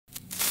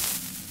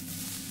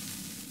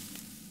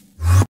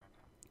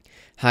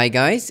Hi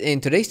guys,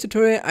 in today's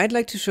tutorial I'd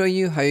like to show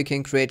you how you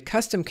can create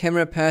custom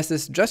camera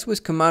passes just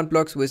with command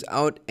blocks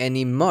without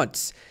any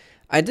mods.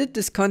 I did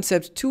this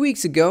concept 2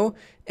 weeks ago,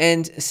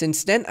 and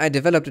since then I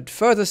developed it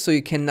further so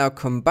you can now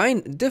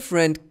combine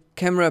different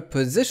camera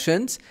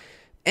positions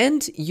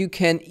and you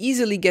can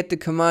easily get the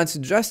commands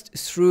just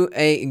through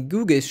a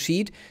Google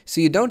Sheet,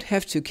 so you don't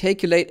have to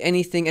calculate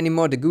anything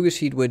anymore. The Google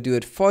Sheet will do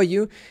it for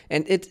you,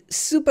 and it's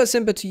super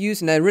simple to use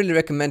and I really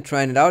recommend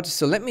trying it out.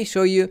 So let me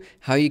show you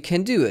how you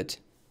can do it.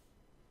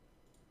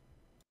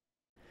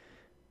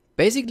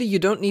 Basically, you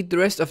don't need the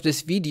rest of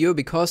this video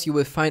because you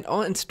will find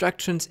all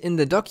instructions in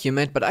the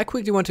document, but I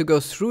quickly want to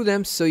go through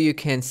them so you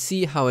can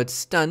see how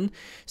it's done.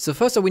 So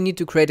first of all, we need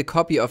to create a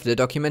copy of the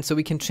document so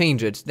we can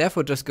change it.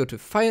 Therefore, just go to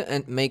File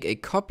and make a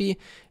copy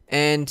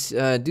and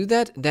do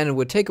that. Then it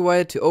will take a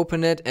while to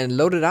open it and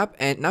load it up,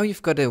 and now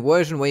you've got a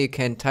version where you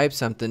can type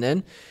something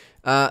in.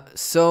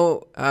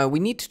 We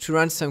need to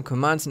run some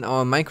commands in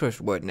our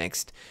Minecraft world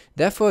next.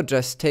 Therefore,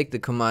 just take the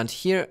command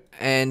here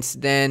and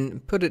then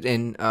put it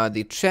in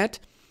the chat.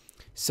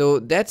 So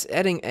that's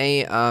adding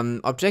a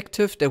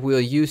objective that we'll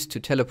use to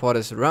teleport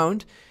us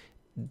around.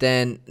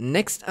 Then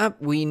next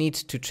up we need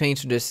to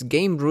change this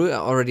game rule. I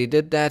already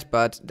did that,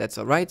 but that's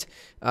alright.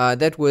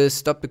 That will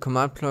stop the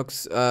command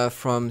blocks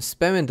from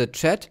spamming the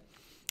chat.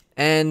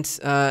 And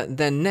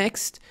then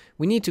next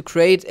we need to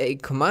create a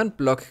command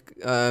block,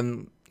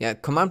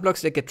 command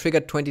blocks that get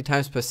triggered 20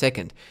 times per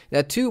second. There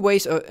are two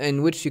ways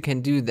in which you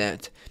can do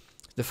that.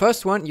 The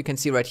first one you can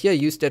see right here, I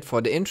used that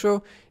for the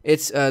intro.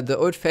 It's the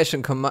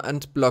old-fashioned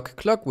command block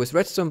clock with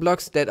redstone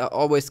blocks that are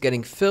always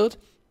getting filled.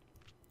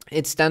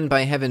 It's done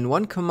by having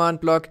one command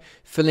block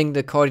filling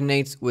the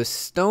coordinates with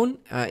stone.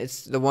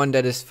 It's the one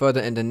that is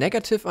further in the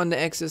negative on the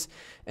axis,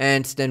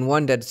 and then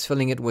one that is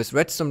filling it with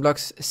redstone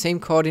blocks, same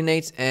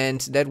coordinates,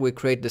 and that will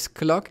create this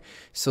clock.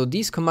 So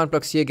these command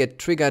blocks here get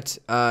triggered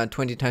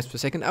 20 times per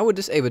second. I will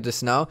disable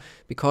this now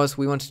because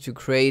we want to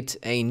create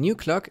a new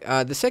clock.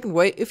 The second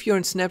way, if you're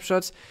in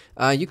snapshots,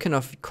 you can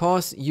of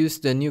course use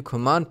the new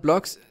command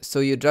blocks.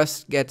 So you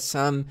just get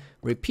some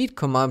repeat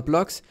command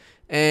blocks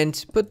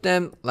and put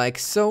them like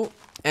so.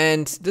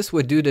 And this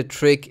will do the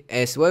trick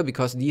as well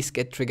because these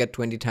get triggered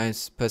 20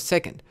 times per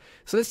second.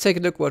 So let's take a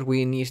look what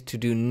we need to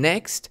do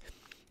next.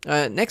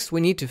 Next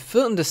we need to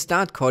fill in the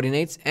start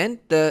coordinates and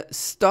the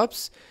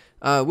stops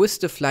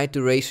with the flight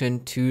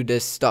duration to the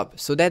stop.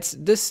 So that's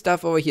this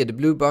stuff over here, the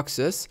blue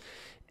boxes.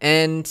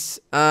 And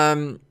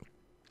then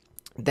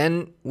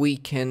we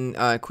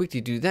can quickly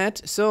do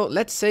that. So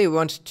let's say we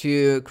want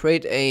to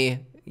create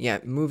a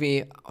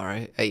movie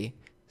or a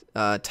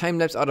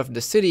time-lapse out of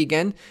the city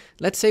again.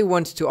 Let's say we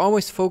want to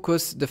always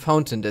focus the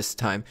fountain this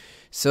time.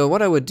 So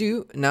what I would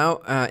do now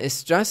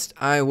is just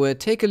I will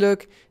take a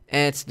look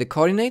at the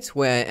coordinates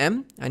where I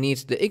am. I need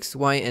the X,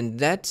 Y, and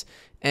Z,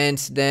 and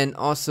then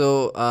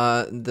also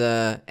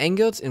the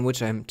angles in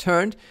which I'm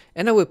turned,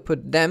 and I will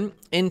put them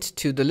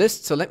into the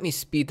list. So let me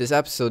speed this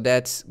up so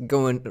that's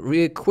going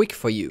real quick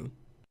for you.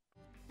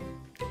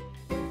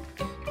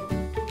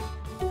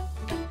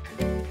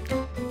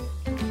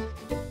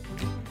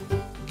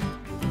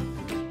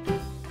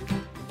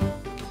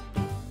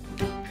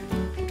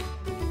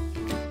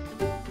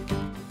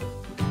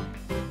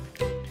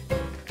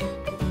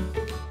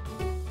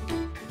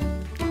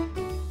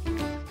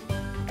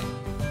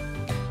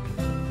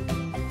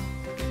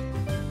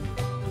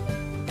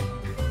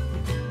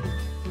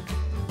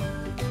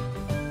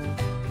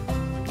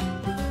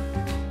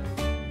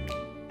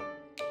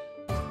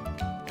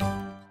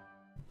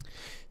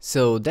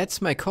 So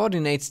that's my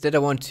coordinates that I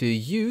want to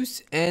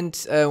use, and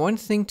one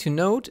thing to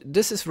note,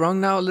 this is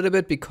wrong now a little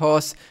bit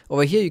because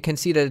over here you can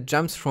see that it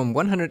jumps from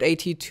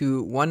 180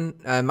 to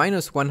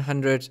minus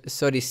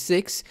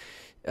 136,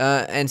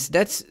 and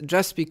that's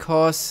just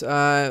because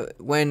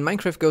when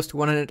Minecraft goes to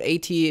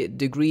 180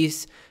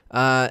 degrees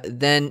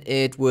then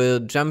it will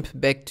jump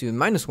back to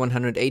minus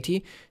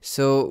 180.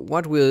 So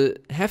what we'll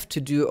have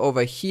to do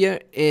over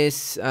here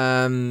is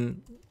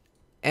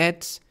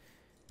add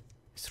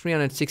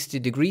 360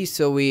 degrees,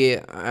 so we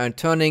are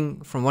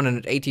turning from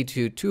 180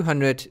 to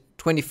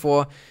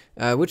 224,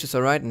 which is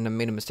alright, and I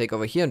made a mistake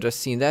over here and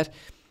just seen that.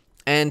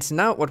 And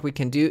now what we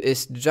can do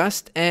is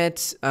just add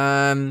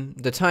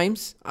the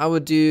times. I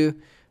would do,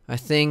 I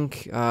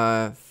think,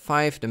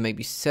 5, then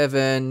maybe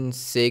 7,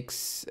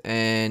 6,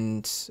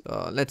 and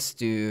let's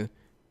do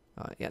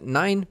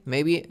 9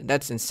 maybe.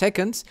 That's in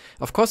seconds.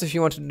 Of course, if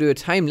you want to do a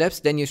time lapse,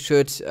 then you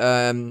should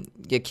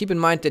keep in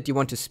mind that you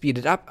want to speed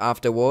it up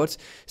afterwards,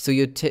 so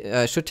you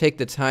should take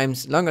the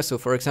times longer. So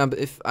for example,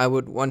 if I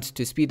would want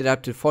to speed it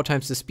up to 4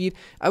 times the speed,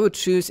 I would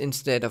choose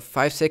instead of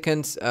 5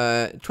 seconds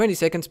 20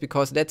 seconds,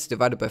 because that's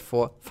divided by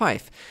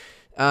 5.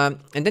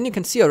 And then you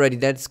can see already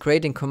that it's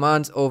creating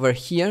commands over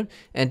here,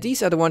 and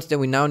these are the ones that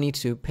we now need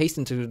to paste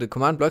into the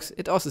command blocks.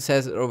 It also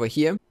says it over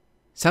here.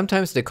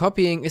 Sometimes the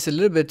copying is a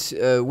little bit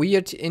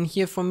weird in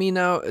here for me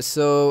now.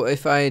 So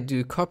if I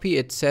do copy,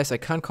 it says I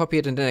can't copy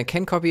it, and then I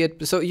can copy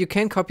it. So you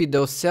can copy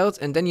those cells,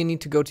 and then you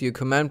need to go to your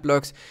command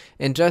blocks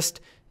and just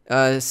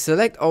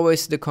select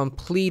always the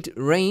complete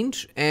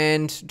range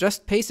and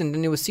just paste, and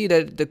then you will see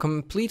that the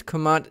complete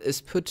command is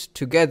put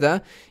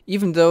together,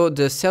 even though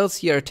the cells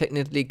here are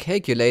technically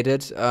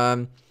calculated.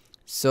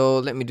 So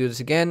let me do this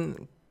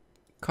again.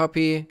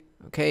 Copy,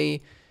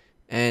 okay,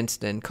 and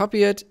then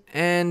copy it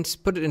and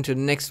put it into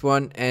the next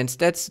one, and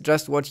that's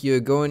just what you're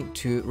going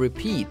to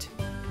repeat.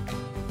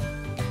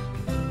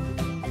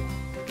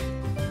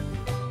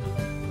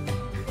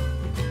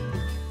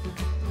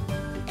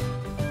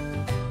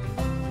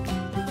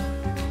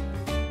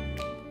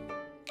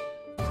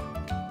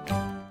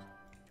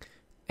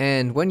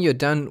 And when you're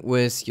done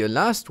with your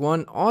last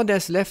one, all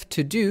there's left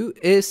to do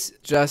is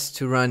just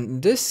to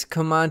run this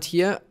command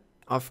here.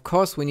 Of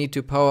course, we need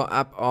to power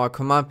up our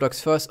command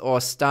blocks first, or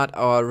start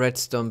our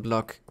redstone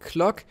block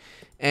clock.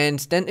 And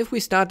then if we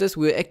start this,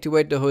 we'll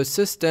activate the whole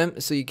system,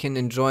 so you can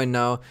enjoy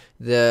now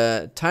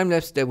the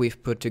time-lapse that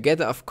we've put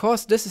together. Of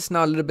course, this is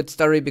now a little bit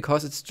stuttery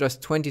because it's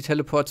just 20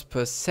 teleports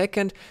per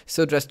second,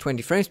 so just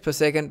 20 frames per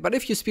second. But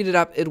if you speed it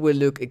up, it will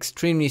look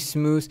extremely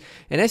smooth.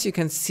 And as you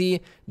can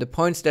see, the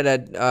points that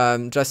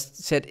I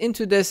just set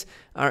into this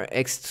are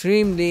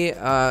extremely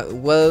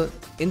well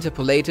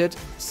interpolated.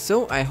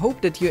 So I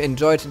hope that you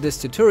enjoyed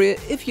this tutorial.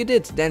 If you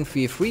did, then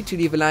feel free to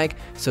leave a like,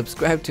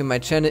 subscribe to my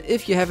channel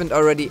if you haven't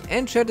already,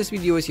 and share this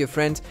video with your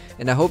friends.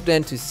 And I hope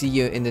then to see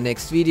you in the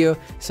next video.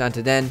 So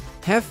until then,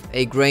 have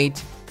a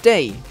great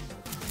day.